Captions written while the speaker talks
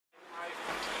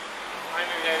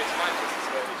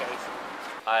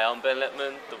Hi, I'm Ben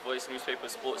Lettman, the Voice newspaper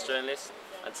sports journalist,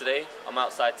 and today I'm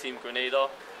outside Team Grenada,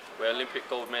 where Olympic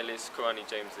gold medalist Kirani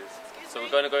James is. So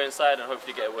we're going to go inside and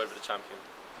hopefully get a word with the champion.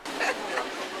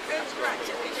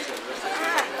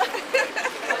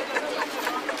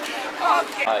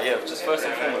 Yeah, just first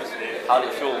and foremost, how did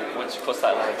it feel once you crossed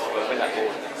that line to win that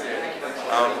gold?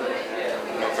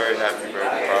 Very happy, very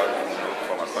proud,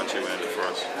 for my country winning the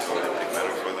first Olympic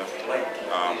medal for them.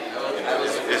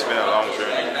 It's been a long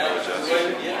journey.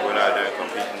 We're out there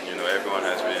competing. Everyone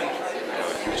has been a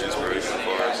huge inspiration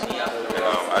for us. And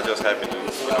I'm just happy to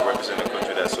represent a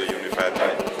country that's so unified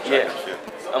by track and field.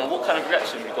 And what kind of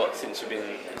reaction have you got since you've been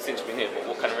here? But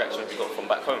what kind of reaction have you got from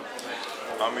back home?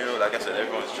 Like I said,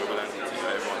 everyone's jubilant.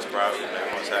 Everyone's proud, and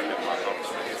everyone's happy with my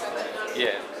accomplishment.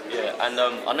 Yeah. And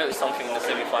I noticed something in the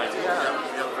semi-final. Okay,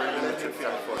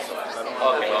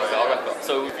 I'll wrap up.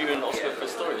 So with you and Oscar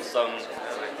Pistorius,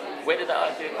 where did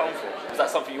that idea come from? Was that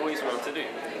something you always wanted to do?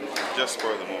 Just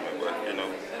for the moment, but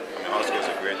Oscar's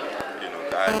a great,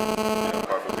 guy,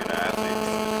 apart from being an athlete,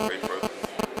 he's a great person.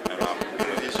 And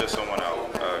he's just someone I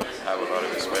have a lot of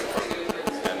respect for.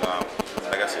 And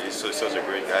like I said, he's such a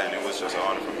great guy, and it was just an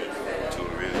honor for me to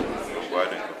really go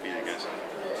out and compete against him.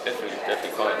 Definitely.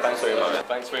 Thanks very much.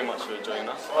 Thanks very much for joining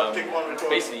us.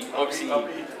 Basically, obviously,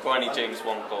 Kirani James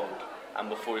won gold, and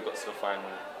before he got to the final,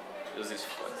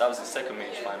 that was his second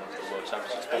major final for the World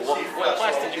Championships. But what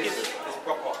advice did you give him?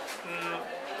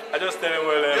 I just tell him,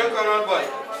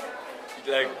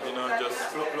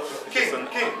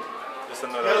 just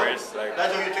another race.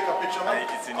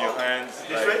 It's in your hands.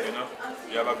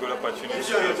 You have a good opportunity. He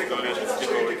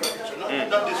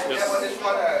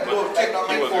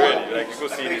was ready. You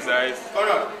could see in his eyes. He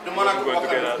was going to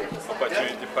get an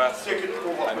opportunity pass. I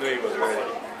knew he was ready.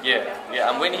 Yeah.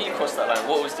 And when he crossed that line,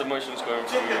 what was the emotions going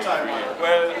through you?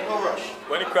 Well,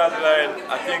 when he crossed the line,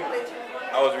 I think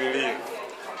I was relieved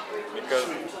because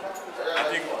I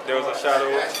think there was a shadow.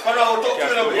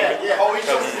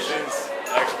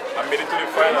 I made it to the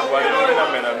final, but I didn't win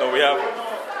a medal. No, we have a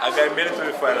guy made it to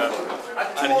the final,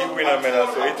 and he win a medal,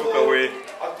 so he took away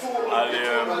I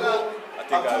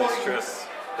think all the stress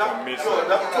from me. So it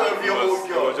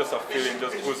was just a feeling,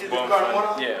 just goosebumps,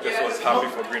 and just was happy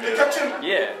for Grenada.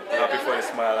 Happy for the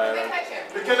Smile Island.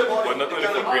 But not only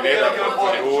for Grenada, but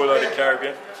for the whole of the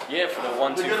Caribbean. Yeah, for the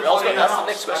 1, 2, 3. That's the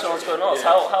next question I was going to ask.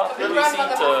 How happy do you see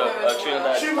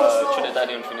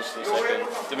Trinidadian finishing second,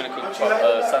 Dominican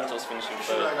Santos finishing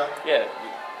third? Yeah,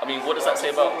 what does that say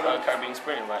about Caribbean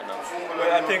sprinting right now?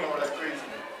 Well, I think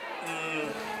it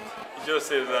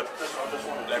just says that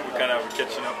we kind of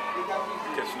catching up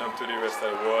to the rest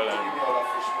of the world, and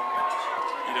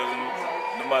it doesn't,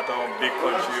 no matter how big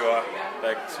country you are,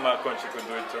 small country could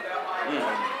do it too.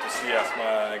 To see a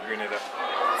small Grenada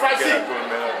get a gold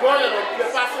medal,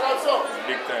 it's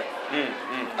big time.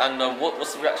 And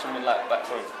what's the reaction been like back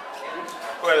home?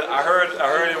 Well, I heard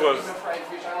it was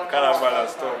kind of bad and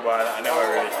stuff, but I never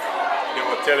really. They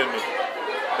were telling me,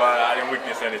 but I didn't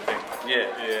witness anything.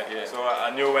 Yeah. So I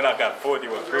knew when I got 40,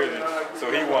 it was crazy.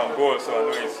 So he won gold, so I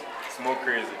know it's more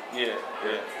crazy. Yeah.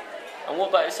 And what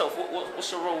about yourself?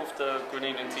 What's your role with the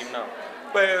Grenadian team now?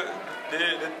 Well,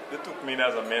 they took me in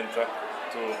as a mentor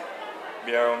to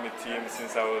be around the team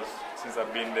since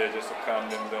I've been there, just to calm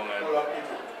them down.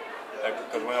 And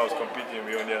because when I was competing,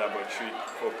 we only had about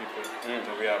 3-4 people. So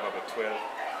we have about 12. I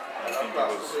think it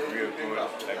was real good.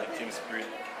 The team spirit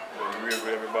was real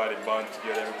good. Everybody bond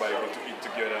together. Everybody go to eat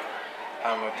together,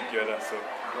 hammer together. So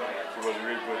it was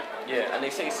real good. Yeah, and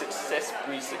they say success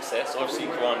breeds success. Obviously,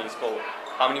 Kirani's gold.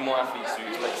 How many more athletes do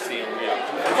you expect to see in Rio?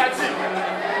 I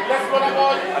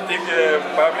think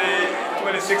probably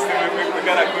 2016 we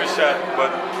got a good shot, but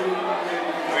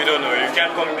we don't know. You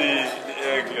can't come the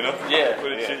egg,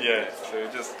 So you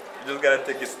just gotta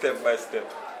take it step by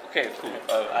step. Okay, cool.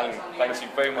 Alan, thank you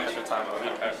very much for your time.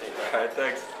 Alright,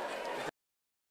 thanks.